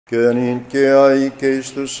και νυν και αεί και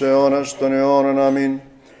εις τους αιώνας των αιώνων. Αμήν.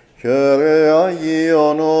 Χαίρε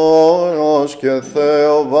Αγίον όρος και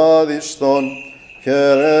Θεοβάδιστον,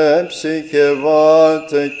 χαίρε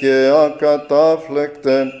ψυχεβάτε και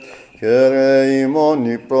ακατάφλεκτε, χαίρε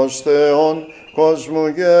ημώνη προς Θεόν κόσμου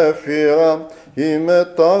γέφυρα, η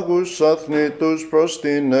μετάγους αθνητούς προς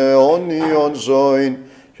την αιώνιον ζωήν,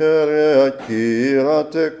 χαίρε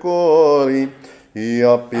ακύρατε κόρη, η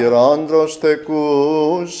απειράντρος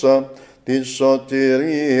τεκούσα, τη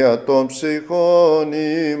σωτηρία των ψυχών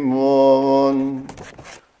ημών.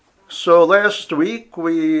 So last week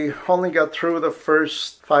we only got through the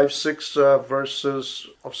first 5-6 verses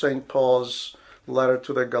of St. Paul's letter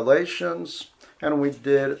to the Galatians, and we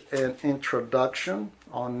did an introduction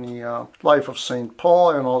on the life of St. Paul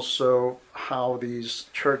and also how these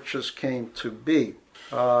churches came to be.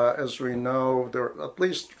 As we know, there are at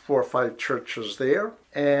least 4 or 5 churches there,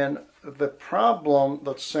 and the problem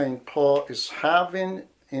that St. Paul is having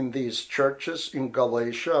in these churches in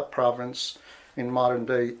Galatia, a province in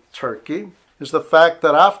modern-day Turkey, is the fact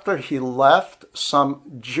that after he left, some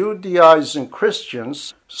Judaizing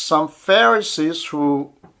Christians, some Pharisees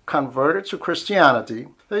who converted to Christianity,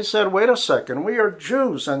 they said, wait a second, we are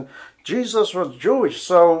Jews and Jesus was Jewish,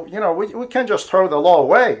 so, we can't just throw the law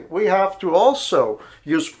away. We have to also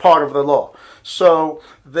use part of the law. So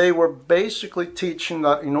they were basically teaching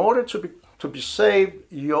that in order to be saved,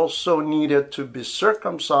 you also needed to be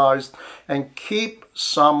circumcised and keep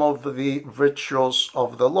some of the rituals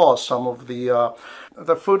of the law, some of the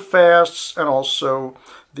food fasts, and also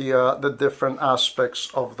the different aspects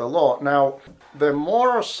of the law. Now, the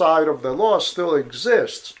moral side of the law still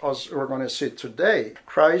exists, as we're going to see today.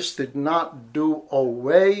 Christ did not do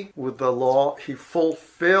away with the law. He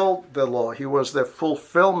fulfilled the law. He was the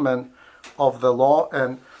fulfillment of the law,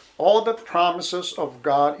 and all the promises of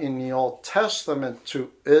God in the Old Testament to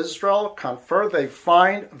Israel conferred, they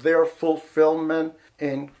find their fulfillment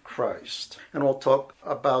in Christ. And we'll talk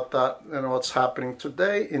about that and what's happening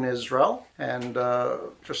today in Israel, and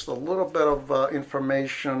just a little bit of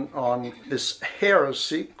information on this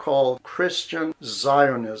heresy called Christian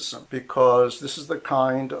Zionism, because this is the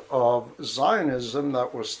kind of Zionism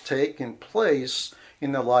that was taking place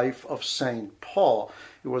in the life of St. Paul.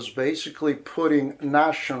 It was basically putting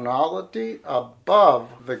nationality above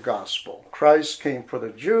the gospel. Christ came for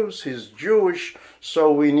the Jews, he's Jewish,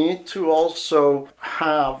 so we need to also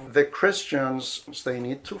have the Christians, they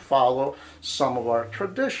need to follow some of our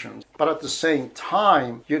traditions. But at the same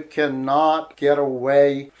time, you cannot get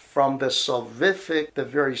away from the salvific, the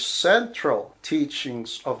very central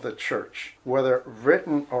teachings of the church, whether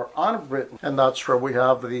written or unwritten. And that's where we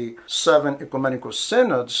have the 7 ecumenical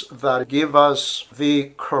synods that give us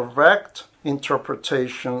the correct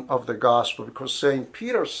interpretation of the gospel, because St.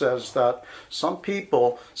 Peter says that some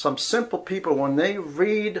people, some simple people, when they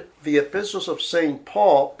read the epistles of St.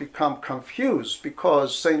 Paul, become confused,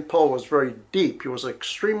 because St. Paul was very deep. He was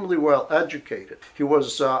extremely well educated. He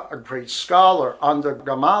was a great scholar under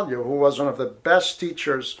Gamaliel, who was one of the best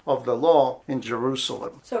teachers of the law in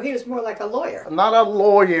Jerusalem. So he was more like a lawyer. Not a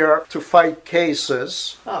lawyer to fight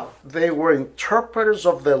cases. Oh. They were interpreters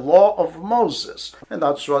of the law of Moses. And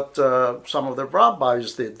that's what some of the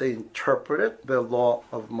rabbis did. They interpreted the law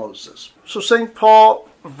of Moses. So St. Paul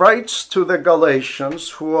writes to the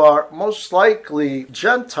Galatians, who are most likely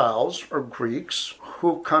Gentiles or Greeks,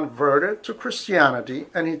 who converted to Christianity,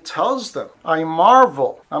 and he tells them, I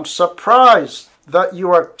marvel, I'm surprised that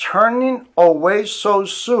you are turning away so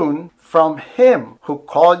soon from him who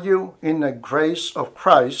called you in the grace of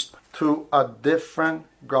Christ to a different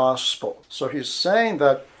gospel. So he's saying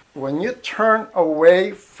that when you turn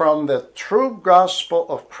away from the true gospel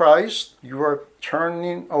of Christ, you are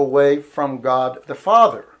turning away from God the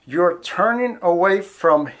Father. You're turning away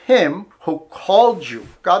from him who called you.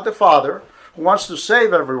 God the Father, who wants to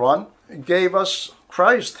save everyone, gave us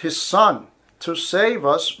Christ, his Son, to save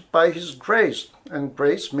us by his grace. And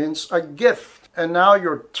grace means a gift. And now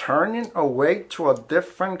you're turning away to a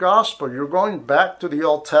different gospel. You're going back to the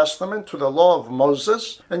Old Testament, to the law of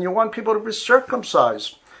Moses, and you want people to be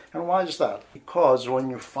circumcised. And why is that? Because when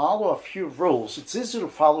you follow a few rules, it's easy to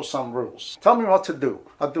follow some rules. Tell me what to do.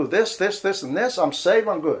 I'll do this, and this. I'm saved,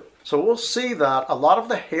 I'm good. So we'll see that a lot of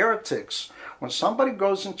the heretics, when somebody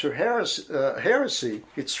goes into heresy,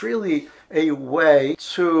 it's really a way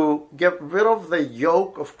to get rid of the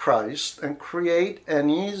yoke of Christ and create an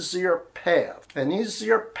easier path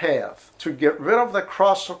to get rid of the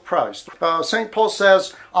cross of Christ. St. Paul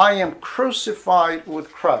says, I am crucified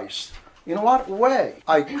with Christ. In what way?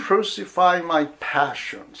 I crucify my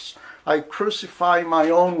passions. I crucify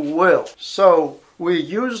my own will. So We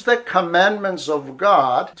use the commandments of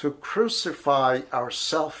God to crucify our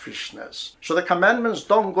selfishness. So the commandments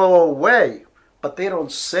don't go away, but they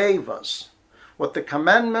don't save us. What the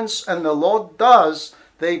commandments and the law does,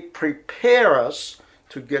 they prepare us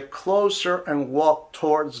to get closer and walk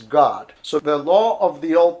towards God. So the law of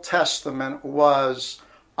the Old Testament was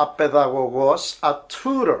a pedagogos, a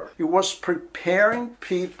tutor. It was preparing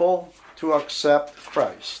people to accept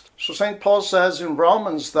Christ. So St. Paul says in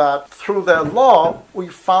Romans that through the law we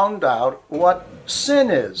found out what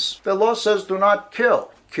sin is. The law says do not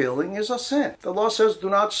kill. Killing is a sin. The law says do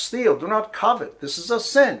not steal, do not covet. This is a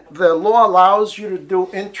sin. The law allows you to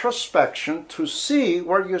do introspection to see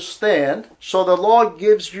where you stand. So the law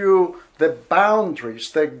gives you the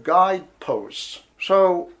boundaries, the guideposts.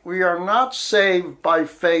 So we are not saved by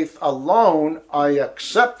faith alone. I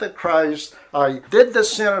accepted Christ. I did the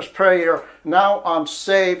sinner's prayer. Now I'm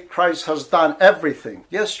saved. Christ has done everything.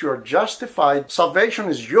 Yes, you're justified. Salvation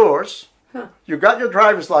is yours. You got your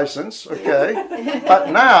driver's license, okay?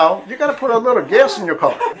 But now you got to put a little gas in your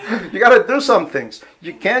car. You got to do some things.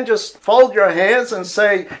 You can't just fold your hands and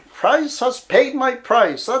say, Christ has paid my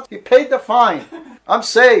price. He paid the fine. I'm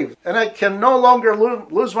saved, and I can no longer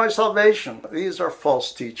lose my salvation. These are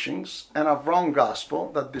false teachings and a wrong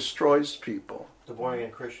gospel that destroys people. The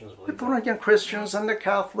born-again Christians believe The born-again Christians and the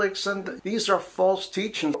Catholics, and these are false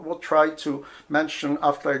teachings. We'll try to mention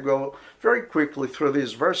after I go very quickly through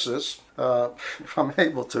these verses, if I'm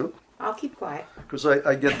able to. I'll keep quiet. Because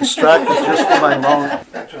I get distracted just by my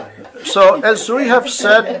own. So, as we have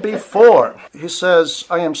said before, he says,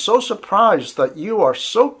 I am so surprised that you are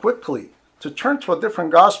so quickly to turn to a different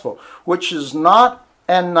gospel, which is not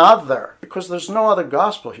another. Because there's no other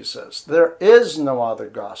gospel, he says. There is no other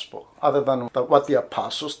gospel other than what the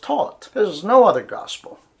apostles taught. There's no other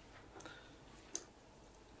gospel.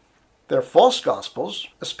 They're false gospels.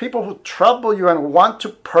 It's people who trouble you and want to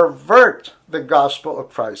pervert the gospel of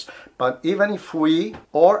Christ. But even if we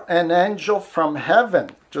or an angel from heaven,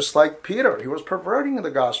 just like Peter, he was perverting the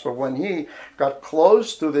gospel when he got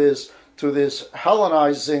close to this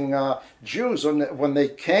Hellenizing Jews. When they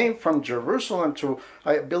came from Jerusalem to,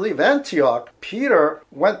 I believe, Antioch, Peter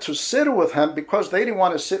went to sit with him because they didn't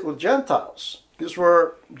want to sit with Gentiles. These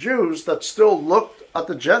were Jews that still looked at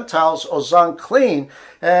the Gentiles as unclean.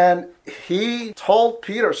 And he told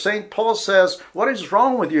Peter, St. Paul says, what is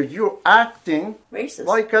wrong with you? You're acting racist.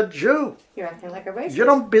 Like a Jew. You're acting like a racist. You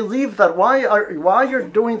don't believe that. Why you're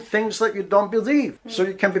doing things that you don't believe? So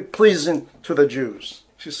you can be pleasing to the Jews.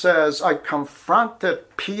 She says, I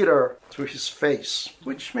confronted Peter to his face,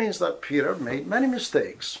 which means that Peter made many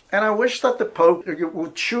mistakes. And I wish that the Pope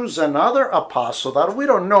would choose another apostle that we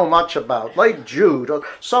don't know much about, like Jude, or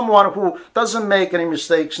someone who doesn't make any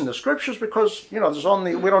mistakes in the scriptures because, we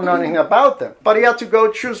don't know anything about them. But he had to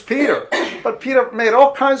go choose Peter. But Peter made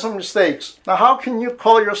all kinds of mistakes. Now, how can you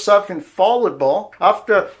call yourself infallible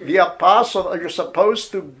after the apostle that you're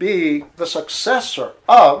supposed to be the successor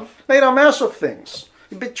of made a mess of things?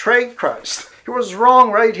 He betrayed Christ. He was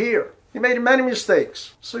wrong right here. He made many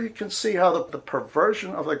mistakes. So you can see how the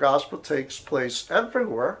perversion of the gospel takes place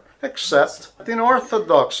everywhere except in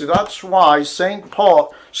Orthodoxy. That's why St.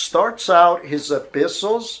 Paul starts out his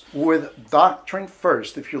epistles with doctrine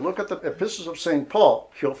first. If you look at the epistles of St.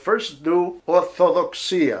 Paul, he'll first do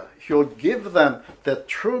orthodoxia. He'll give them the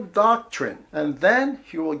true doctrine, and then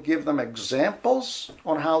he will give them examples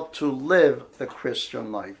on how to live the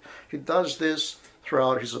Christian life. He does this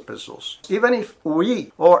throughout his epistles. Even if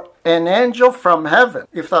we or an angel from heaven,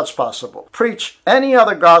 if that's possible, preach any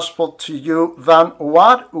other gospel to you than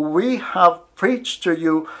what we have preached to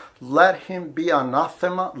you, let him be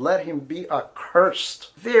anathema, let him be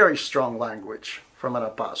accursed. Very strong language from an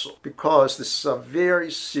apostle, because this is a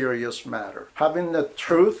very serious matter. Having the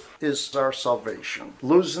truth is our salvation.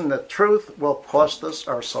 Losing the truth will cost us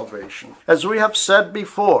our salvation, as we have said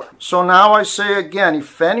before. So now I say again,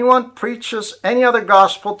 if anyone preaches any other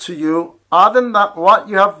gospel to you other than what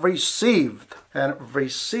you have received, and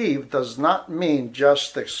received does not mean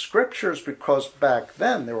just the scriptures, because back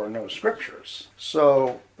then there were no scriptures.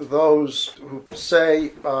 So those who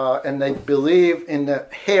say and they believe in the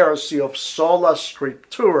heresy of sola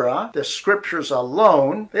scriptura, the scriptures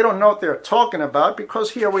alone, they don't know what they're talking about,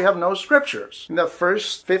 because here we have no scriptures. In the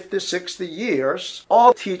first 50, 60 years,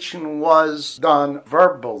 all teaching was done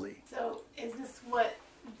verbally. So is this what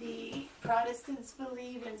the Protestants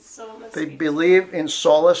believe in sola scriptura? They believe in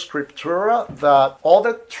sola scriptura, that all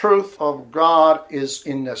the truth of God is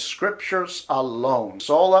in the scriptures alone.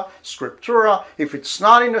 Sola scriptura. If it's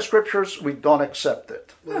not in the scriptures, we don't accept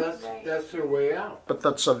it. Well, that's That's their way out. But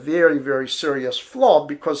that's a very, very serious flaw,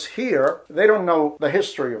 because here they don't know the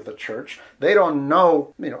history of the church. They don't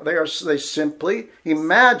know, they simply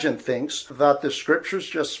imagine things that the scriptures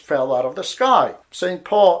just fell out of the sky. St.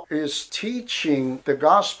 Paul is teaching the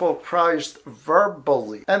gospel of Christ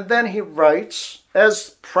verbally. And then he writes,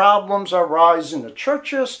 as problems arise in the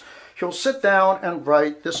churches, he'll sit down and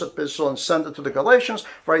write this epistle and send it to the Galatians,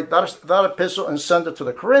 write that epistle and send it to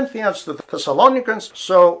the Corinthians, to the Thessalonians.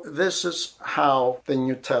 So this is how the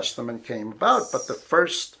New Testament came about. But the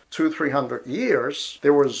first 200-300 years,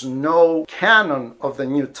 there was no canon of the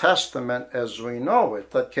New Testament as we know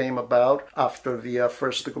it. That came about after the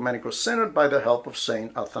First Ecumenical Synod by the help of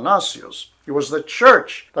St. Athanasius. It was the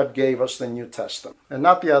church that gave us the New Testament, and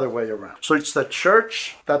not the other way around. So it's the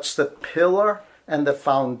church that's the pillar and the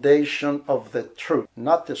foundation of the truth,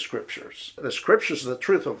 not the scriptures. The scriptures are the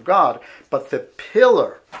truth of God, but the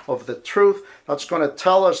pillar of the truth that's going to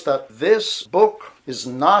tell us that this book is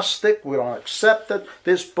Gnostic, we don't accept it.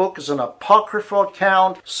 This book is an apocryphal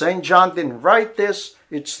account. St. John didn't write this.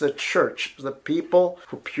 It's the church, the people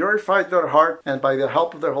who purified their heart, and by the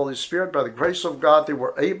help of the Holy Spirit, by the grace of God, they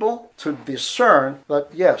were able to discern that,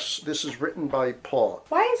 yes, this is written by Paul.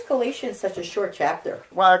 Why is Galatians such a short chapter?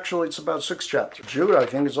 Well, actually, it's about 6 chapters. Jude, I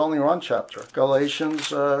think, is only 1 chapter. Galatians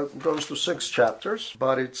goes to 6 chapters,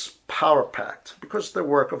 but it's power-packed because it's the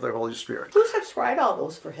work of the Holy Spirit. Who subscribed all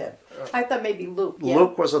those for him? I thought maybe Luke. Yeah.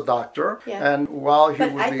 Luke was a doctor, Yeah. and while he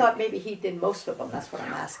But would I be... thought maybe he did most of them. That's what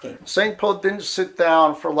I'm asking. St. Paul didn't sit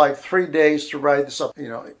down for like 3 days to write this up.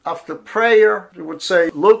 After prayer, he would say,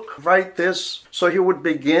 Luke, write this. So he would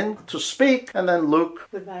begin to speak, and then Luke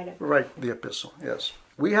Would write it. write the epistle. Yes.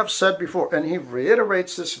 We have said before, and he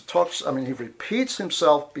reiterates this, he repeats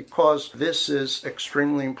himself because this is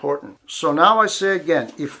extremely important. So now I say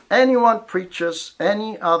again, if anyone preaches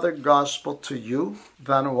any other gospel to you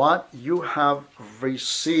than what you have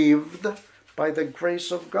received by the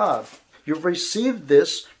grace of God. You've received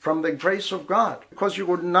this from the grace of God, because you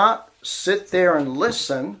would not sit there and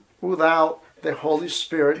listen without the Holy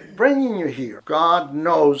Spirit bringing you here. God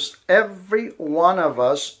knows every one of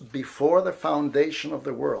us before the foundation of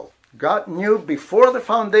the world. God knew before the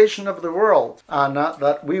foundation of the world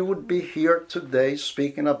that we would be here today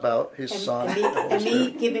speaking about His Son. And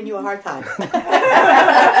me giving you a hard time.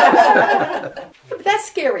 But that's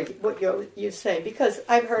scary, what you say, because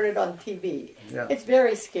I've heard it on TV. Yeah. It's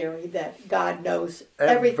very scary that God knows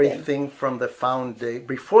everything. Everything from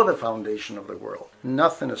before the foundation of the world.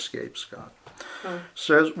 Nothing escapes God.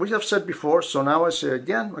 So as we have said before, so now I say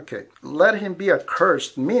again, okay, let him be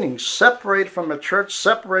accursed, meaning separated from the church,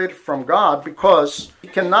 separated from God, because he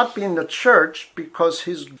cannot be in the church, because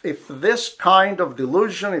if this kind of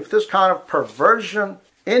delusion, if this kind of perversion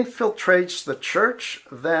infiltrates the church,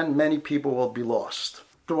 then many people will be lost.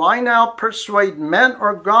 Do I now persuade men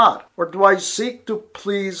or God? Or do I seek to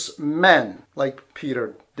please men, like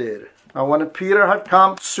Peter did? Now when Peter had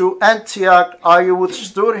come to Antioch, I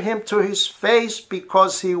withstood him to his face,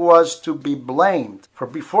 because he was to be blamed. For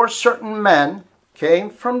before certain men came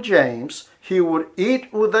from James, he would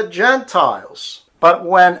eat with the Gentiles. But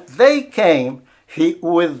when they came, he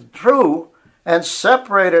withdrew and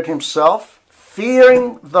separated himself,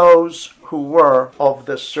 fearing those who were of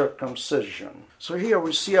the circumcision. So here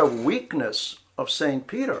we see a weakness of St.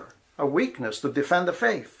 Peter, a weakness to defend the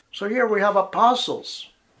faith. So here we have apostles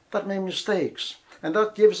that made mistakes. And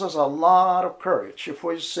that gives us a lot of courage if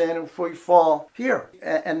we sin, if we fall here.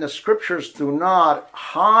 And the scriptures do not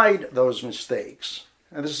hide those mistakes.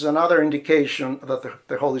 And this is another indication that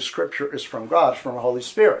the Holy Scripture is from God, from the Holy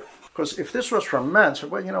Spirit. Because if this was from men, so,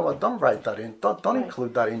 well, you know what, don't write that in. Don't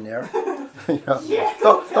include that in there.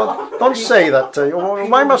 Don't say that.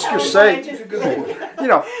 Why must you say,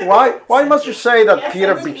 why must you say that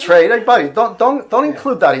Peter betrayed? Hey, buddy, don't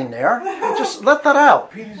include that in there. Just let that out.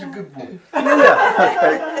 Peter's a good boy.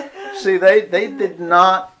 Yeah. See, they did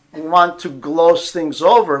not want to gloss things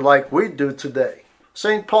over like we do today.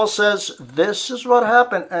 St. Paul says, this is what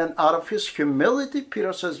happened. And out of his humility,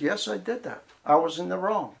 Peter says, yes, I did that. I was in the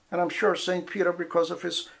wrong. And I'm sure St. Peter, because of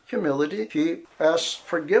his humility, he asks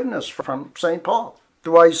forgiveness from St. Paul.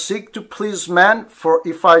 Do I seek to please men? For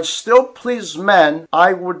if I still please men,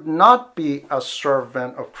 I would not be a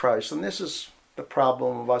servant of Christ. And this is the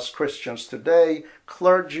problem of us Christians today,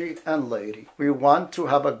 clergy and laity. We want to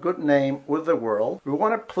have a good name with the world. We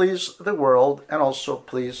want to please the world and also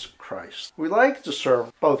please Christ. We like to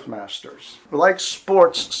serve both masters. We like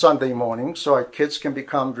sports Sunday morning, so our kids can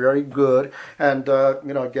become very good and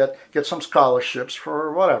get some scholarships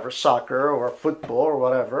for whatever, soccer or football or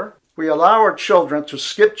whatever. We allow our children to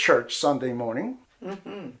skip church Sunday morning.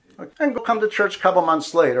 Mm-hmm. and go come to church a couple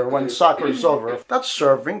months later when soccer is over. That's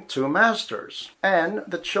serving two masters. And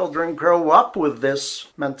the children grow up with this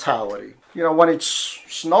mentality. You know, when it's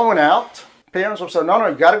snowing out, parents will say, no,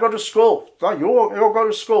 you got to go to school. No, you'll go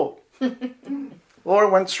to school. Or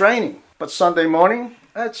when it's raining. But Sunday morning,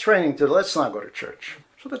 it's raining today. Let's not go to church.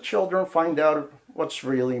 So the children find out what's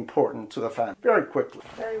really important to the family very quickly.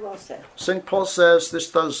 Very well said. St. Paul says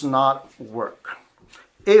this does not work.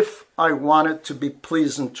 If I wanted to be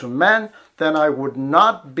pleasing to men, then I would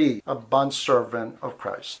not be a bondservant of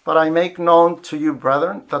Christ. But I make known to you,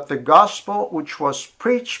 brethren, that the gospel which was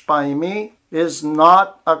preached by me is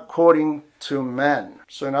not according to men.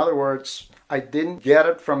 So in other words, I didn't get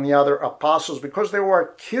it from the other apostles because they were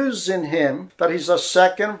accusing him that he's a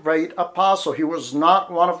second-rate apostle. He was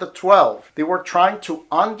not one of the 12. They were trying to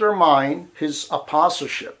undermine his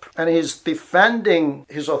apostleship. And he's defending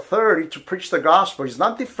his authority to preach the gospel. He's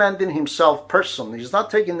not defending himself personally. He's not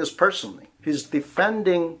taking this personally. He's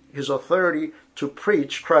defending his authority to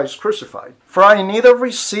preach Christ crucified. For I neither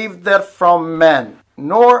received that from men,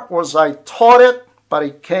 nor was I taught it, but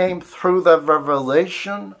it came through the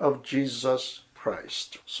revelation of Jesus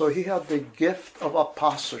Christ. So he had the gift of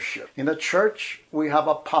apostleship. In the church, we have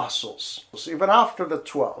apostles. Even after the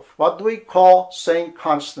 12. What do we call St.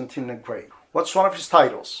 Constantine the Great? What's one of his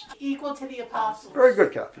titles? Equal to the apostles. Very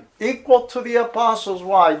good, Kathy. Equal to the apostles.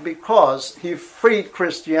 Why? Because he freed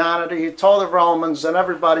Christianity. He told the Romans and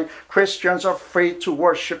everybody, Christians are free to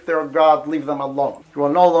worship their God. Leave them alone. You will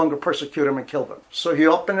no longer persecute them and kill them. So he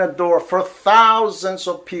opened a door for thousands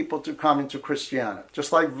of people to come into Christianity.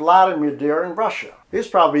 Just like Vladimir there in Russia. He's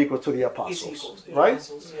probably equal to the apostles. He's equal to the right?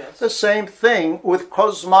 apostles, yes. The same thing with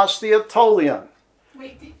Cosmas the Aetolian.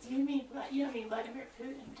 Wait, do you mean Vladimir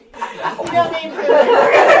Putin? You don't mean Putin.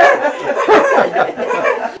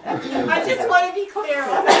 I just want to be clear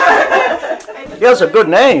on that. He has a good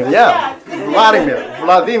name, yeah. it's good.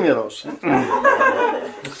 Vladimiros.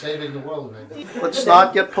 Saving the world, maybe. Let's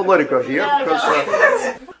not get political here.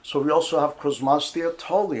 Because, so we also have Cosmas the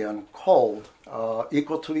Aetolian called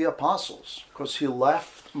equal to the apostles. Because he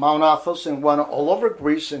left Mount Athos and went all over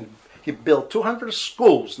Greece and he built 200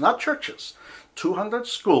 schools, not churches. 200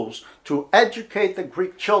 schools to educate the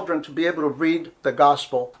Greek children to be able to read the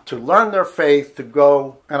gospel, to learn their faith, to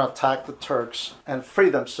go and attack the Turks and free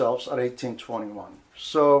themselves at 1821.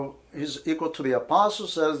 So he's equal to the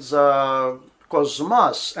apostles as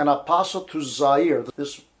Cosmas, an apostle to Zaire.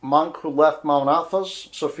 This monk who left Mount Athos,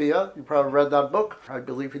 Sophia, you probably read that book. I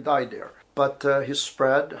believe he died there. But he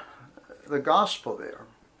spread the gospel there.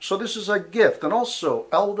 So this is a gift. And also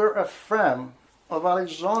Elder Ephraim of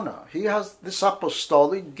Arizona. He has this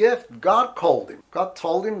apostolic gift. God called him. God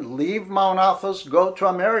told him, leave Mount Athos, go to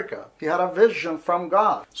America. He had a vision from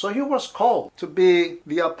God. So he was called to be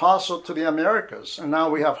the apostle to the Americas. And now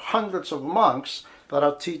we have hundreds of monks that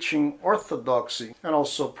are teaching orthodoxy and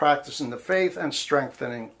also practicing the faith and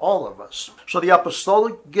strengthening all of us. So the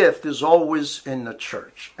apostolic gift is always in the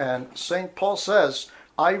church. And St. Paul says,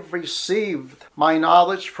 I've received my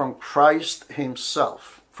knowledge from Christ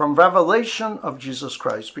himself. From revelation of Jesus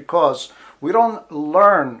Christ, because we don't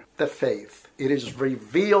learn the faith. It is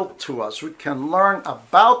revealed to us. We can learn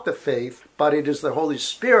about the faith, but it is the Holy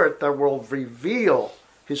Spirit that will reveal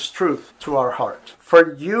his truth to our heart.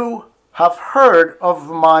 For you have heard of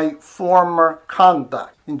my former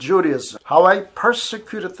conduct in Judaism, how I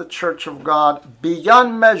persecuted the church of God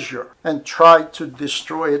beyond measure and tried to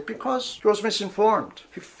destroy it because he was misinformed.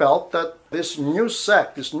 He felt that this new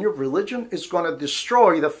sect, this new religion is going to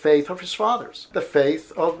destroy the faith of his fathers, the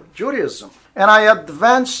faith of Judaism. And I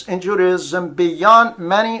advanced in Judaism beyond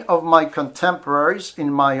many of my contemporaries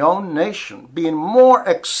in my own nation, being more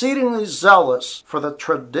exceedingly zealous for the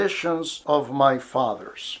traditions of my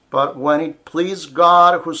fathers. But when it pleased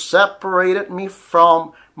God, who separated me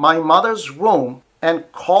from my mother's womb and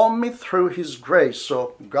called me through his grace.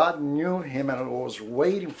 So God knew him and was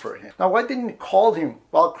waiting for him. Now, why didn't he call him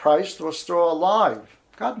while Christ was still alive?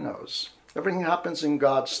 God knows. Everything happens in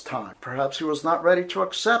God's time. Perhaps he was not ready to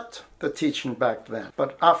accept the teaching back then.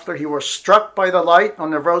 But after he was struck by the light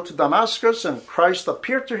on the road to Damascus and Christ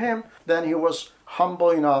appeared to him, then he was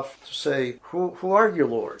humble enough to say, Who are you,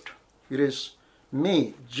 Lord? It is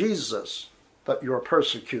me, Jesus, that you are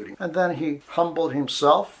persecuting. And then he humbled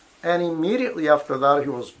himself, and immediately after that he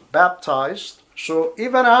was baptized. So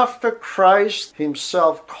even after Christ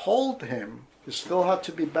himself called him, he still had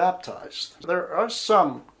to be baptized. There are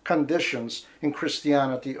some conditions in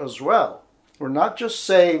Christianity as well. We're not just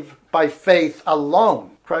saved by faith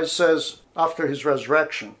alone. Christ says after his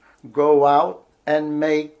resurrection, go out and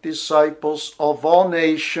make disciples of all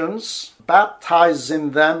nations,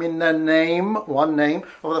 baptizing them in the name, one name,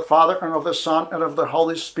 of the Father and of the Son and of the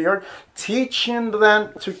Holy Spirit, teaching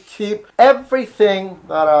them to keep everything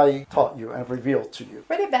that I taught you and revealed to you.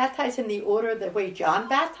 Were they baptized in the order the way John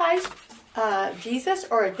baptized Jesus,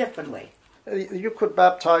 or a different way? You could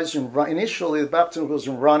baptize initially the baptism was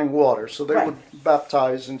in running water, so they would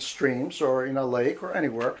baptize in streams or in a lake or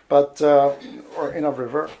anywhere, but or in a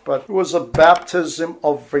river. But it was a baptism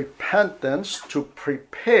of repentance to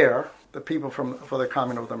prepare the people for the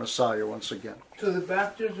coming of the Messiah once again. So the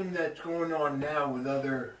baptism that's going on now with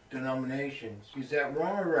other denominations, is that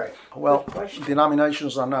wrong or right? Well,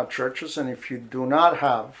 denominations are not churches, and if you do not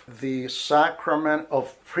have the sacrament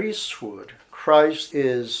of priesthood, Christ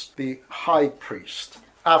is the high priest.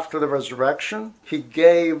 After the resurrection, he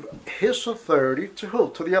gave his authority to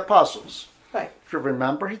who? To the apostles. Right. If you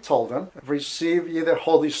remember, he told them, receive ye the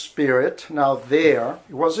Holy Spirit. Now there,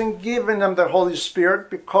 he wasn't giving them the Holy Spirit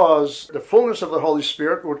because the fullness of the Holy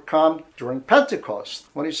Spirit would come during Pentecost.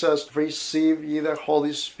 When he says, receive ye the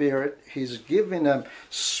Holy Spirit, he's giving them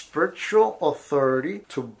spiritual authority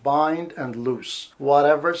to bind and loose.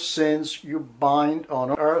 Whatever sins you bind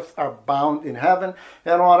on earth are bound in heaven,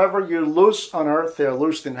 and whatever you loose on earth, they are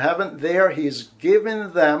loosed in heaven. There, he's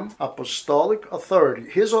giving them apostolic authority,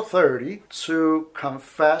 his authority to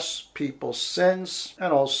confess people's sins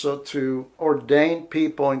and also to ordain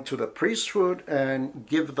people into the priesthood and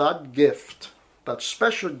give that gift, that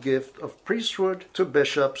special gift of priesthood, to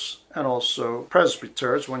bishops and also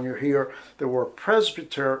presbyters. When you hear the word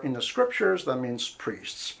presbyter in the scriptures, that means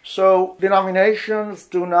priests. So denominations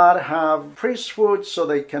do not have priesthood, so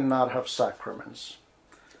they cannot have sacraments.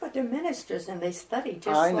 But they're ministers and they study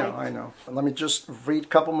just I know. Let me just read a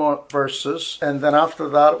couple more verses, and then after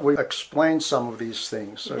that we explain some of these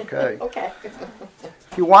things, okay? Okay.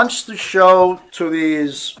 He wants to show to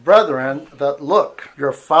these brethren that, look,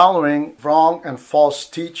 you're following wrong and false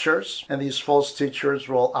teachers, and these false teachers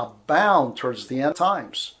will abound towards the end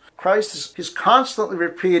times. Christ he's constantly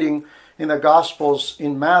repeating in the Gospels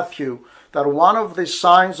in Matthew that one of the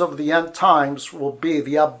signs of the end times will be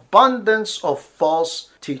the abundance of false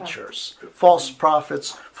teachers, false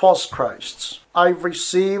prophets, false Christs. I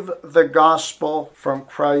received the gospel from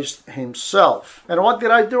Christ himself. And what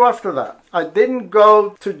did I do after that? I didn't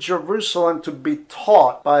go to Jerusalem to be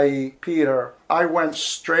taught by Peter. I went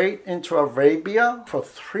straight into Arabia for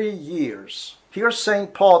 3 years. Here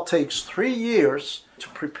St. Paul takes 3 years to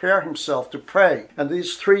prepare himself to pray. And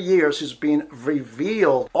these 3 years he's been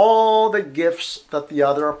revealed all the gifts that the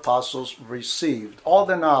other apostles received, all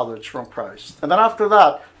the knowledge from Christ. And then after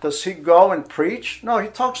that, does he go and preach? No, he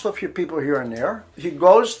talks to a few people here and there. He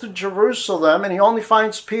goes to Jerusalem and he only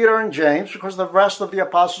finds Peter and James because the rest of the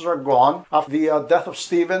apostles are gone. After the death of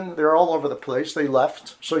Stephen, they're all over the place. They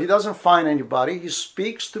left. So he doesn't find anybody. He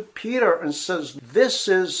speaks to Peter and says, this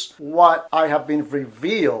is what I have been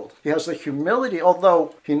revealed. He has the humility,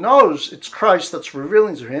 although he knows it's Christ that's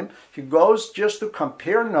revealing to him. He goes just to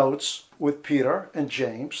compare notes with Peter and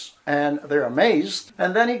James, and they're amazed.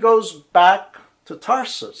 And then he goes back to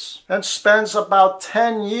Tarsus and spends about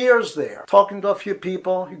 10 years there talking to a few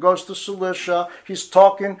people. He goes to Cilicia. He's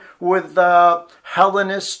talking with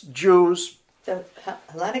Hellenist Jews. The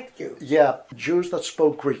Hellenic Jews. Yeah, Jews that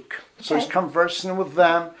spoke Greek. So he's conversing with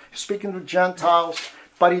them. He's speaking to Gentiles.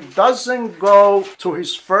 But he doesn't go to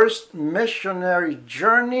his first missionary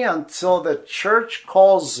journey until the church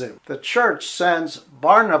calls him. The church sends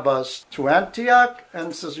Barnabas to Antioch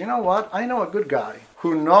and says, you know what? I know a good guy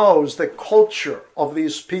who knows the culture of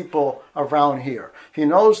these people around here. He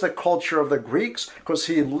knows the culture of the Greeks because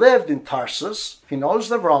he lived in Tarsus. He knows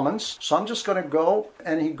the Romans. So I'm just going to go.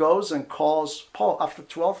 And he goes and calls Paul after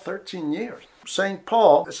 12, 13 years. St.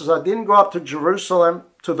 Paul says, I didn't go up to Jerusalem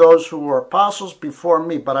to those who were apostles before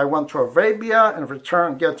me, but I went to Arabia and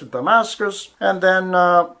returned again to Damascus. And then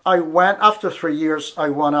I went, after 3 years, I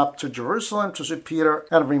went up to Jerusalem to see Peter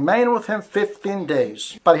and remained with him 15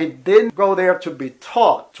 days. But he didn't go there to be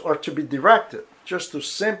taught or to be directed, just to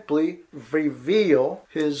simply reveal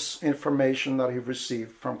his information that he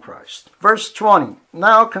received from Christ. Verse 20,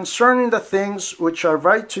 now concerning the things which I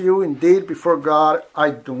write to you, indeed before God, I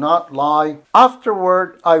do not lie.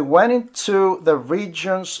 Afterward, I went into the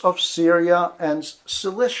regions of Syria and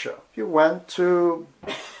Cilicia. He went to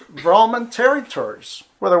Roman territories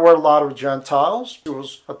where there were a lot of Gentiles. He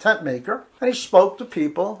was a tent maker, and he spoke to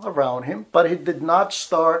people around him, but he did not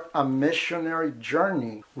start a missionary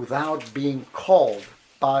journey without being called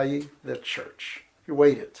by the church. He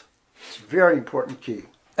waited. It's a very important key.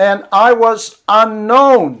 And I was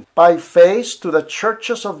unknown by face to the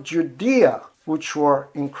churches of Judea which were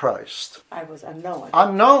in Christ. I was unknown.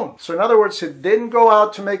 Unknown. So in other words, he didn't go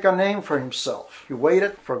out to make a name for himself. He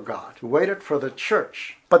waited for God. He waited for the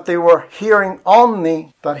church. But they were hearing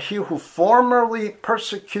only that he who formerly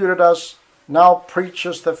persecuted us now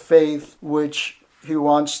preaches the faith which he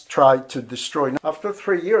once tried to destroy. After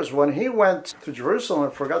 3 years, when he went to Jerusalem,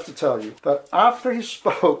 I forgot to tell you that after he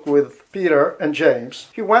spoke with Peter and James,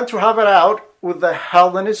 he went to have it out with the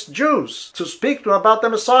Hellenist Jews to speak to them about the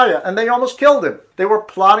Messiah, and they almost killed him. They were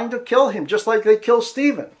plotting to kill him, just like they killed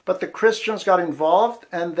Stephen. But the Christians got involved,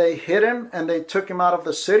 and they hid him, and they took him out of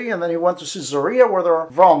the city, and then he went to Caesarea, where there were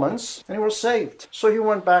Romans, and he was saved. So he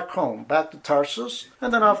went back home, back to Tarsus,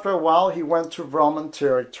 and then after a while, he went to Roman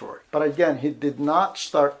territory. But again, he did not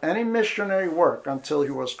start any missionary work until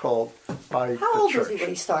he was called by the church. How old was he when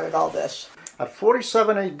he started all this? At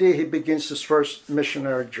 47 AD, he begins his first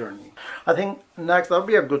missionary journey. I think that'll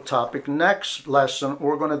be a good topic. Next lesson,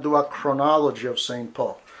 we're going to do a chronology of St.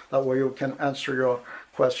 Paul. That way you can answer your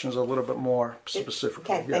questions a little bit more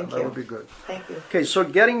specifically. Okay, thank you. That would be good. Thank you. Okay, so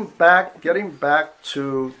getting back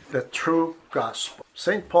to the true gospel.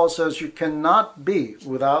 St. Paul says you cannot be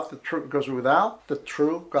without the truth, because without the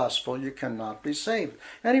true gospel, you cannot be saved.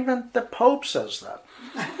 And even the Pope says that.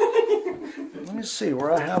 Let me see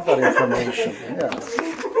where I have that information. Yeah.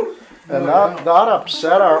 And that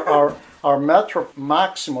upset our Metro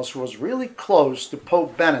Maximus, who was really close to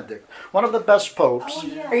Pope Benedict, one of the best popes. Oh,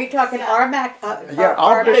 yeah. Are you talking our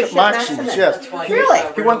Our Bishop Maximus, yes.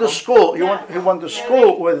 Really? He went to school. He went to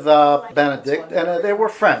school with Benedict, and they were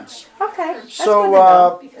friends. Okay. That's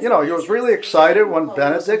So, good to know. he was really excited when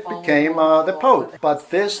Benedict became the Pope. But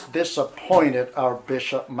this disappointed our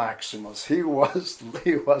Bishop Maximus. He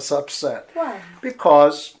was upset. Why?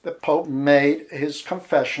 Because the Pope made his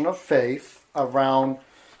confession of faith around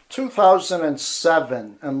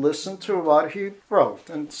 2007, and listen to what he wrote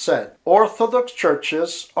and said. Orthodox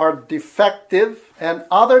churches are defective and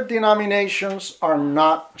other denominations are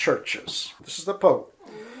not churches. This is the Pope.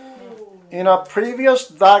 In a previous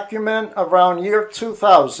document around year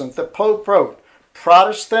 2000, the Pope wrote,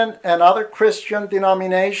 Protestant and other Christian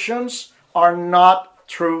denominations are not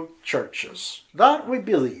true churches. That we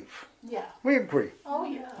believe. Yeah. We agree. Oh,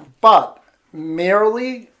 yeah. But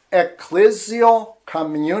merely ecclesial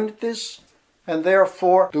communities, and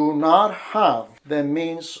therefore do not have the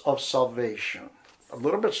means of salvation. A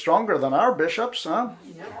little bit stronger than our bishops, huh?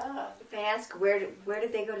 Yeah. If I ask, where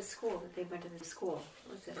did they go to school? If they went to the school,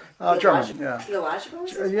 was it German, yeah. Theological?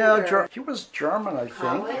 Yeah, he was German, I think.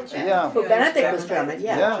 College? Yeah. Well, Benedict was German,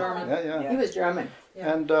 yeah. Yeah. He was German.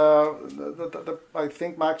 And I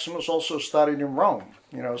think Maximus also studied in Rome,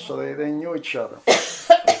 so they knew each other.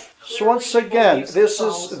 So once again, this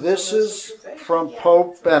is from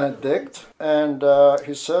Pope Benedict, and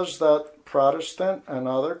he says that Protestant and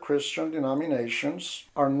other Christian denominations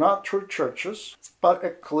are not true churches, but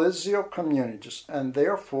ecclesial communities, and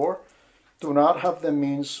therefore do not have the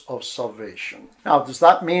means of salvation. Now, does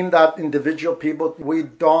that mean that individual people, we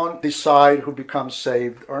don't decide who becomes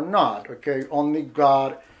saved or not? Okay, only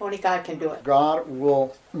God can do it. God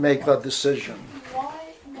will make that decision.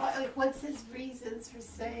 Why, like, what's his reasons for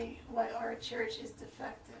saying why our church is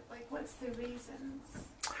defective? Like, what's the reasons?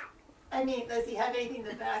 I mean, does he have anything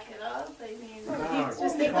to back it up? I mean,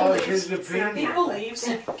 He believes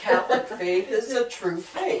Catholic faith is a true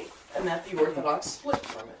faith, and that the Orthodox split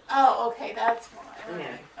from it. Oh, okay, that's why.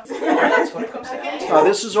 Yeah. That's what it comes down to. Now,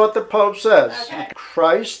 this is what the Pope says. Okay.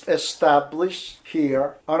 Christ established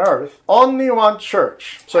here on earth only one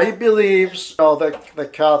church. So he believes that the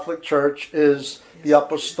Catholic Church is the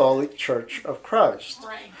Apostolic Church of Christ.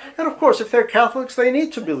 Right. And of course, if they're Catholics, they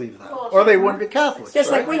need to believe that, or they wouldn't be Catholics.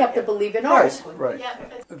 Just right? like we have to believe in ours. Right. Yeah.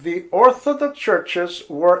 The Orthodox churches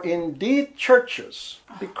were indeed churches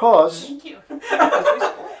because Thank you.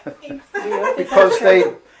 because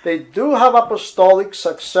they do have apostolic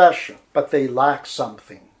succession, but they lack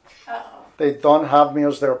something. Uh-oh. They don't have me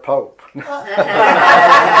as their Pope. He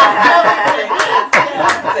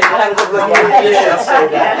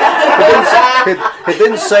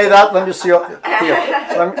didn't say that. Let me see. Here.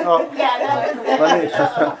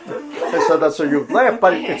 I said that's a you laugh,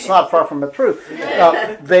 but it's not far from the truth.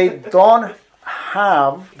 They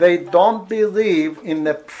don't believe in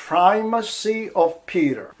the primacy of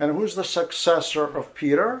Peter. And who's the successor of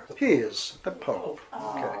Peter? He is the Pope.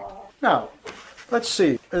 Okay. Now, let's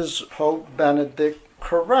see. Is Pope Benedict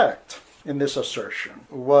correct in this assertion?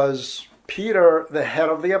 Was Peter the head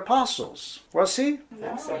of the apostles? Was he?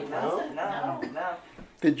 No.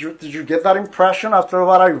 Did you get that impression after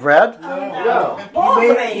what I read? No.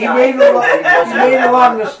 He made a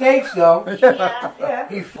lot of mistakes, though. Yeah.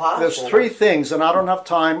 There's three things, and I don't have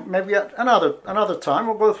time. Maybe at another time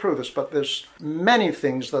we'll go through this. But there's many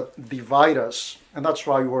things that divide us, and that's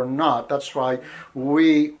why we're not. That's why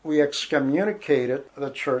we excommunicated the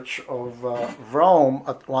Church of Rome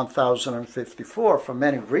at 1054 for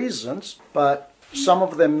many reasons. But some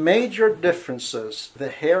of the major differences, the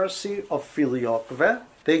heresy of filioque,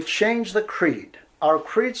 they changed the creed. Our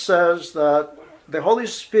creed says that the Holy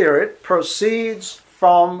Spirit proceeds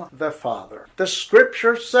from the Father. The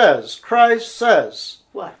Scripture says, Christ says,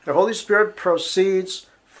 What? the Holy Spirit proceeds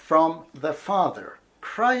from the Father.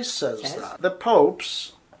 Christ says that. The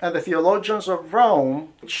popes and the theologians of Rome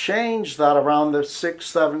changed that around the 6th,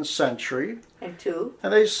 7th century. And two?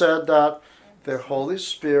 And they said that the Holy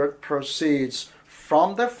Spirit proceeds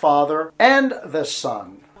from the Father and the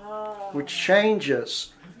Son, which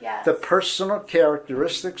changes Yes. the personal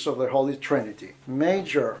characteristics of the Holy Trinity.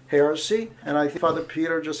 Major heresy, and I think Father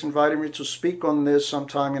Peter just invited me to speak on this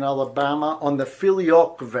sometime in Alabama on the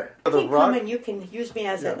filioque. You can come and you can use me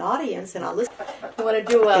as an audience and I'll listen. You want to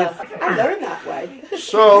do I learned that way.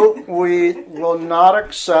 So we will not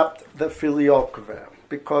accept the filioque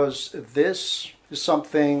because this is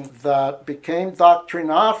something that became doctrine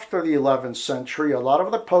after the 11th century. A lot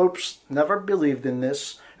of the popes never believed in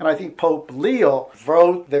this. And I think Pope Leo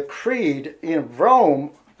wrote the creed in Rome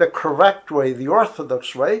the correct way, the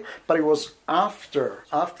Orthodox way, but it was after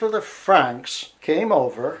the Franks came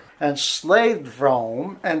over and slaved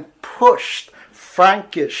Rome and pushed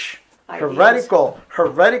Frankish heretical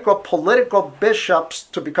political bishops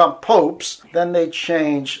to become popes, then they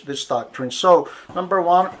changed this doctrine. So, number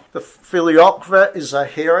one, the filioque is a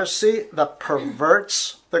heresy that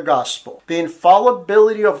perverts the gospel. The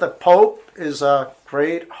infallibility of the pope is a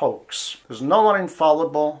great hoax. There's no one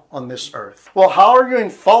infallible on this earth. Well, how are you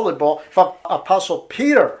infallible if Apostle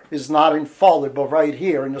Peter is not infallible right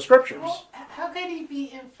here in the Scriptures? Well, how could he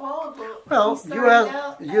be infallible? Well, He started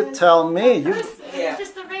out you as tell me. a person. He's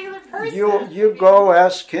just a regular person. You go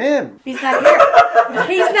ask him. He's not here.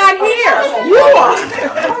 He's not here. You are.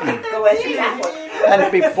 Go ask him.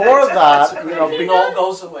 And before that, It all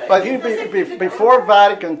goes away. but before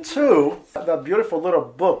Vatican II, the beautiful little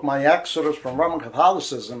book, My Exodus from Roman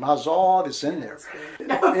Catholicism, has all this in there.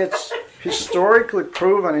 It's historically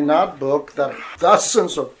proven in that book that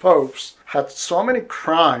dozens of popes had so many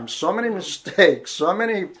crimes, so many mistakes,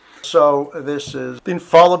 So this is the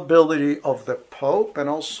infallibility of the Pope and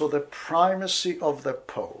also the primacy of the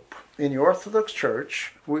Pope. In the Orthodox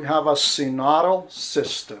Church, we have a synodal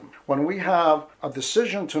system. When we have a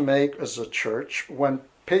decision to make as a church, when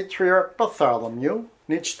Patriarch Bartholomew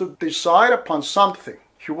needs to decide upon something,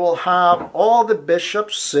 he will have all the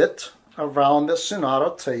bishops sit around the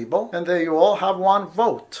synodal table and they all have one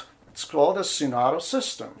vote. It's called a synodal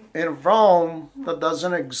system. In Rome, that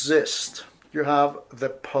doesn't exist. You have the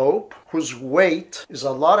Pope, whose weight is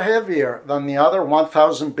a lot heavier than the other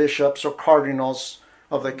 1,000 bishops or cardinals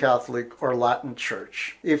of the Catholic or Latin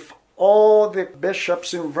Church. If all the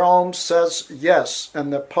bishops in Rome says yes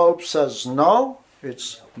and the Pope says no,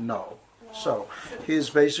 it's no. So he's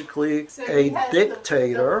basically a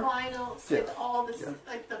dictator.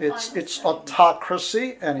 It's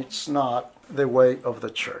autocracy, and it's not the way of the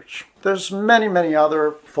church. There's many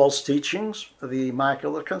other false teachings. The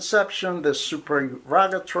Immaculate Conception, the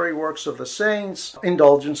supererogatory works of the saints,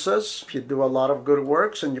 indulgences. If you do a lot of good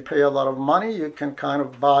works and you pay a lot of money, you can kind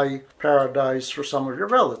of buy paradise for some of your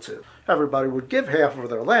relatives. Everybody would give half of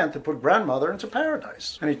their land to put grandmother into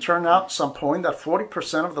paradise. And it turned out at some point that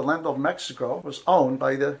 40% of the land of Mexico was owned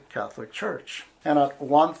by the Catholic Church. And at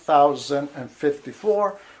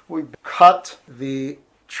 1054, we cut the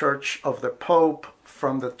Church of the Pope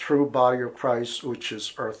from the true body of Christ, which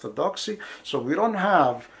is Orthodoxy. So we don't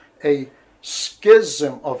have a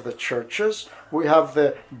schism of the churches. We have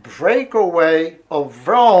the breakaway of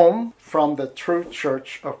Rome from the true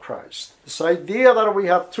Church of Christ. This idea that we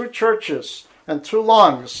have two churches and two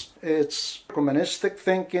lungs, it's ecumenistic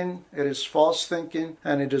thinking, it is false thinking,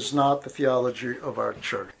 and it is not the theology of our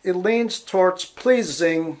church. It leans towards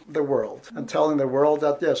pleasing the world and telling the world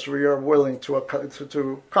that, yes, we are willing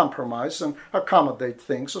to compromise and accommodate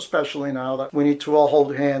things, especially now that we need to all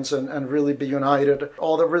hold hands and really be united.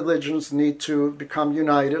 All the religions need to become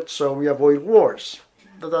united so we avoid wars.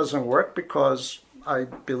 That doesn't work because I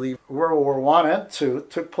believe World War I and II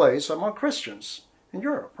took place among Christians in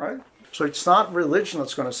Europe, right? So it's not religion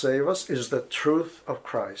that's going to save us, it's the truth of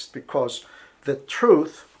Christ, because the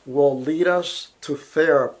truth will lead us to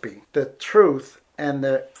therapy. The truth and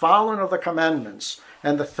the following of the commandments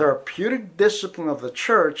and the therapeutic discipline of the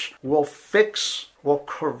church will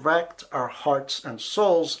correct our hearts and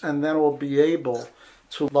souls, and then we'll be able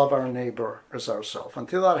to love our neighbor as ourselves.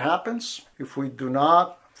 Until that happens, if we do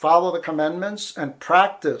not follow the commandments and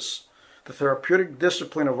practice the therapeutic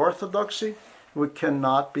discipline of orthodoxy, we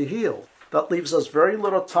cannot be healed. That leaves us very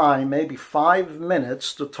little time, maybe 5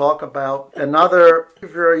 minutes, to talk about another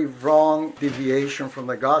very wrong deviation from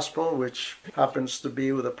the gospel, which happens to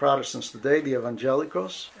be with the Protestants today, the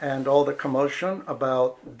evangelicals, and all the commotion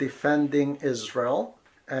about defending Israel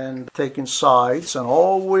and taking sides, and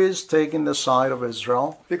always taking the side of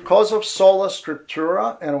Israel. Because of sola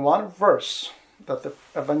scriptura and one verse that the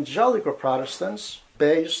evangelical Protestants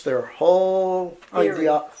base their whole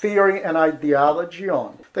theory and ideology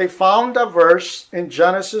on. They found a verse in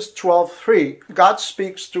Genesis 12:3. God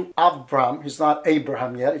speaks to Abram. He's not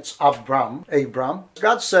Abraham yet, it's Abram.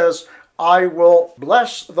 God says, I will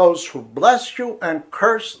bless those who bless you and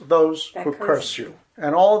curse those who curse you.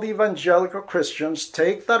 And all the evangelical Christians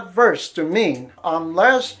take that verse to mean,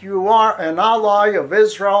 unless you are an ally of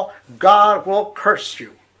Israel, God will curse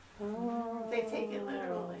you. They take it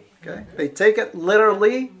literally. Okay? They take it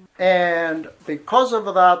literally, and because of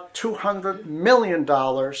that, $200 million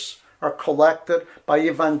are collected by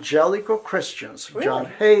evangelical Christians. Really? John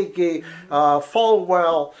Hagee,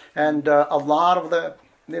 Falwell, and a lot of the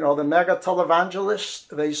mega televangelists.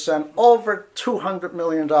 They send over $200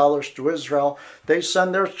 million to Israel. They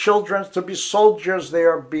send their children to be soldiers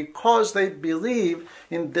there because they believe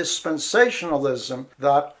in dispensationalism,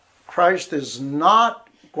 that Christ is not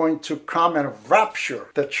going to come and rapture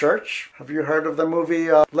the church. Have you heard of the movie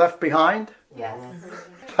Left Behind? Yes.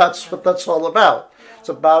 That's what that's all about. It's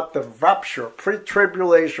about the rapture,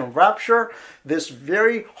 pre-tribulation rapture, this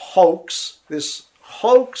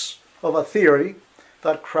hoax of a theory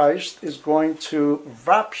that Christ is going to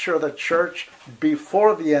rapture the church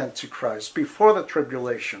before the Antichrist, before the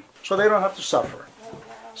tribulation, so they don't have to suffer.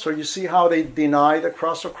 So you see how they deny the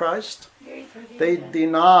cross of Christ? They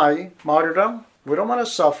deny martyrdom. We don't want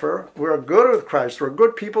to suffer. We're good with Christ. We're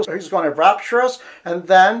good people. He's going to rapture us. And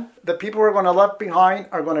then the people who are going to left behind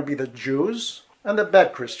are going to be the Jews and the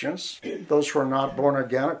bad Christians, those who are not born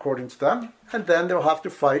again according to them. And then they'll have to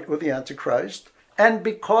fight with the Antichrist. And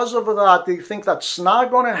because of that, they think that's not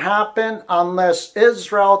going to happen unless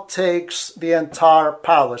Israel takes the entire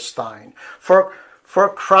Palestine. For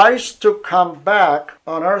Christ to come back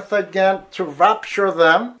on earth again to rapture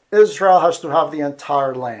them, Israel has to have the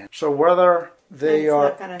entire land. So whether they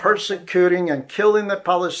are persecuting and killing the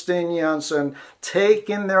Palestinians and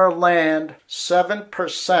taking their land,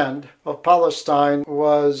 7% of Palestine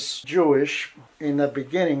was Jewish in the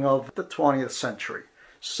beginning of the 20th century.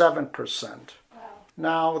 7%.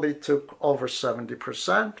 Now they took over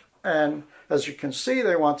 70%, and as you can see,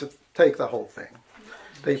 they want to take the whole thing.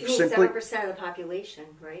 You mean 7% of the population,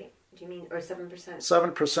 right? Do you mean, or 7%?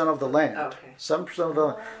 7% of the land. Oh, okay. 7% of the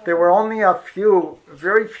land. There were only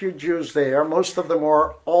very few Jews there. Most of them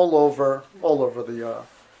were all over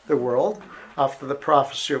the world. After the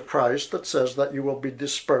prophecy of Christ that says that you will be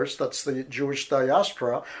dispersed, that's the Jewish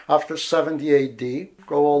diaspora, after 70 AD,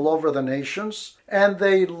 go all over the nations. And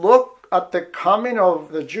they look at the coming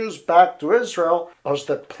of the Jews back to Israel as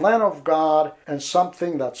the plan of God and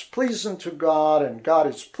something that's pleasing to God, and God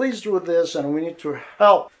is pleased with this, and we need to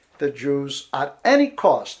help the Jews at any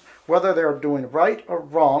cost, whether they're doing right or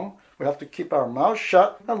wrong. We have to keep our mouths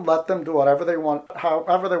shut and let them do whatever they want,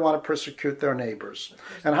 however they want to persecute their neighbors.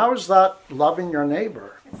 And how is that loving your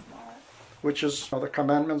neighbor? Which is the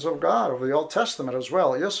commandments of God, of the Old Testament as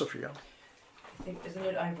well. Yes, Sophia? Isn't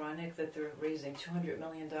it ironic that they're raising $200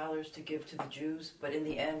 million to give to the Jews, but in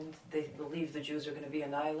the end they believe the Jews are going to be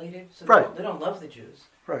annihilated? So right. They don't love the Jews.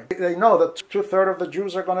 Right. They know that 2/3 of the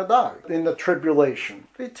Jews are going to die in the tribulation.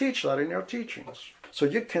 They teach that in their teachings. So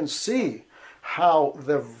you can see how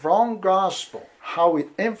the wrong gospel, how it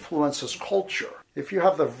influences culture. If you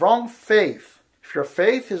have the wrong faith, if your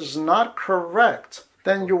faith is not correct,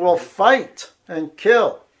 then you will fight and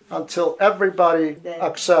kill until everybody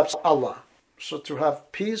accepts Allah. So to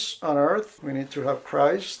have peace on earth, we need to have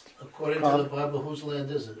Christ. According to the Bible, whose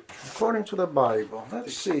land is it? According to the Bible.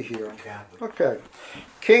 Let's see here. Okay.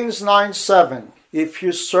 Kings 9:7. If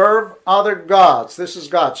you serve other gods, this is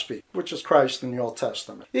God speak, which is Christ in the Old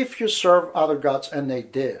Testament. If you serve other gods, and they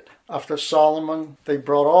did. After Solomon, they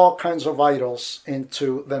brought all kinds of idols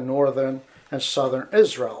into the northern and southern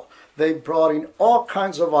Israel. They brought in all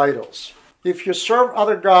kinds of idols. If you serve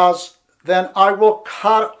other gods, then I will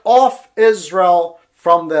cut off Israel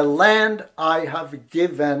from the land I have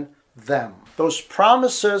given them. Those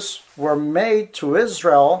promises were made to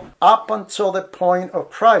Israel up until the point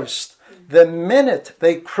of Christ. The minute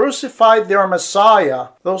they crucified their Messiah,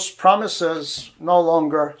 those promises no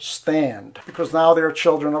longer stand, because now they're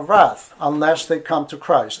children of wrath, unless they come to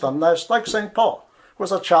Christ. Unless, like St. Paul,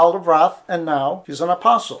 was a child of wrath, and now he's an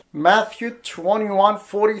apostle. Matthew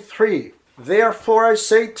 21:43. Therefore I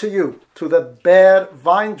say to you, to the bad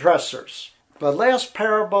vine dressers, the last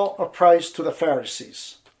parable of Christ to the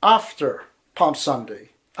Pharisees, after Palm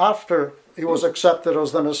Sunday, after he was accepted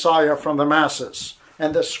as the Messiah from the masses,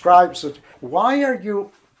 and the scribes said, why are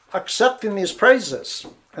you accepting these praises?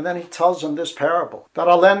 And then he tells them this parable, that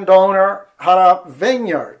a landowner had a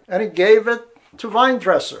vineyard, and he gave it to vine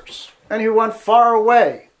dressers, and he went far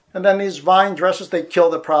away. And then these vine dressers, they kill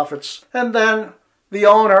the prophets, and then the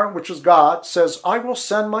owner, which is God, says, I will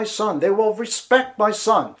send my son. They will respect my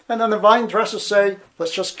son. And then the vine dressers say,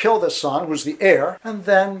 let's just kill the son, who's the heir, and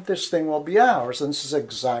then this thing will be ours. And this is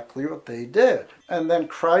exactly what they did. And then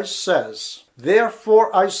Christ says,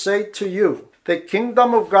 therefore I say to you, the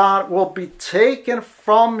kingdom of God will be taken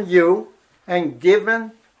from you and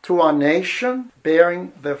given to a nation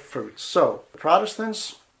bearing the fruits. So,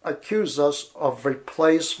 Protestants accuse us of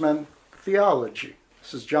replacement theology.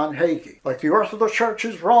 This is John Hagee. Like the Orthodox Church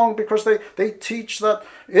is wrong because they teach that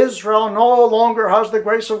Israel no longer has the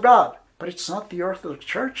grace of God. But it's not the Orthodox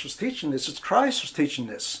Church who's teaching this. It's Christ who's teaching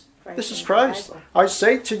this. This is Christ. I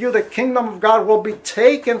say to you, the kingdom of God will be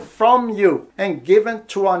taken from you and given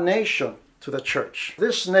to a nation, to the church.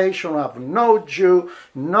 This nation will have no Jew,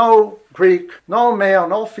 no Greek, no male,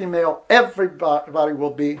 no female. Everybody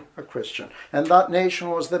will be a Christian. And that nation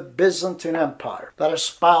was the Byzantine Empire that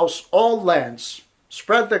espoused all lands,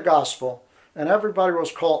 spread the gospel, and everybody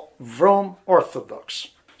was called Rome Orthodox.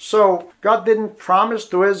 So God didn't promise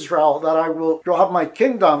to Israel that you'll have my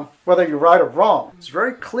kingdom whether you're right or wrong. It's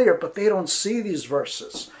very clear, but they don't see these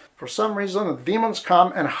verses. For some reason, the demons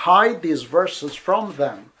come and hide these verses from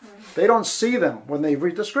them. They don't see them when they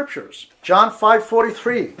read the scriptures. John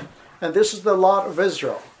 5:43, and this is the lot of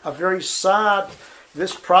Israel. A very sad,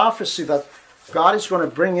 this prophecy that God is going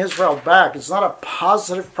to bring Israel back. It's not a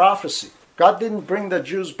positive prophecy. God didn't bring the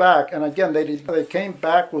Jews back, and again, they came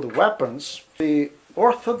back with weapons. The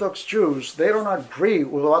Orthodox Jews, they don't agree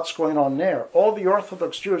with what's going on there. All the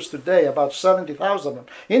Orthodox Jews today, about 70,000 of them,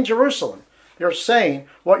 in Jerusalem, they're saying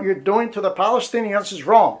what you're doing to the Palestinians is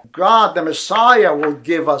wrong. God, the Messiah, will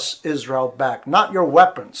give us Israel back, not your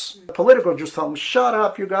weapons. The political Jews tell them, shut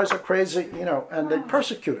up, you guys are crazy, and they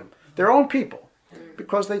persecute them, their own people,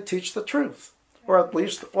 because they teach the truth. Or at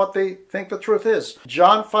least what they think the truth is.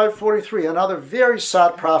 John 5:43, another very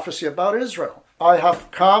sad prophecy about Israel. I have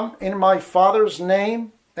come in my Father's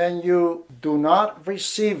name, and you do not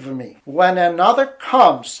receive me. When another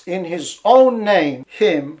comes in his own name,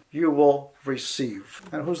 him you will receive.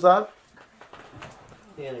 And who's that?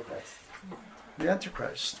 The Antichrist. The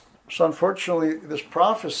Antichrist. So unfortunately, this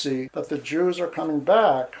prophecy that the Jews are coming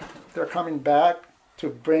back, they're coming back to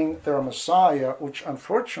bring their Messiah, which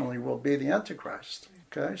unfortunately will be the Antichrist.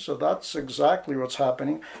 Okay, so that's exactly what's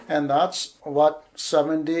happening, and that's what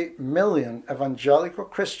 70 million evangelical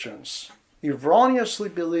Christians erroneously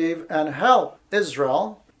believe and help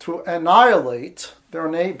Israel to annihilate their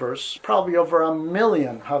neighbors. Probably over 1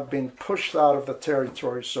 million have been pushed out of the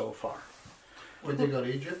territory so far. Would they go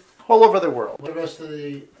to Egypt? All over the world. The rest of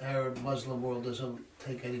the Arab Muslim world doesn't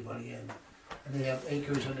take anybody in. And they have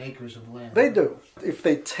acres and acres of land. They do. If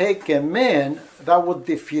they take him in, that would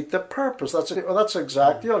defeat the purpose. That's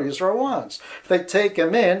exactly what Israel wants. If they take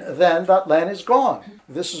him in, then that land is gone.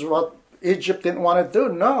 This is what Egypt didn't want to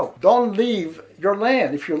do. No, don't leave your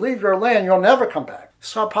land. If you leave your land, you'll never come back.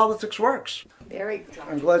 That's how politics works. Very good.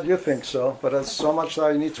 I'm glad you think so, but there's so much that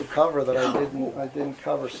I need to cover that I didn't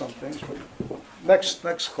cover some things. But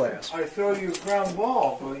next class. I throw you a ground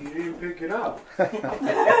ball, but you didn't pick it up.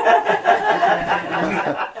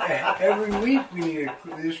 Every week we need it.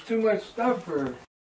 There's too much stuff for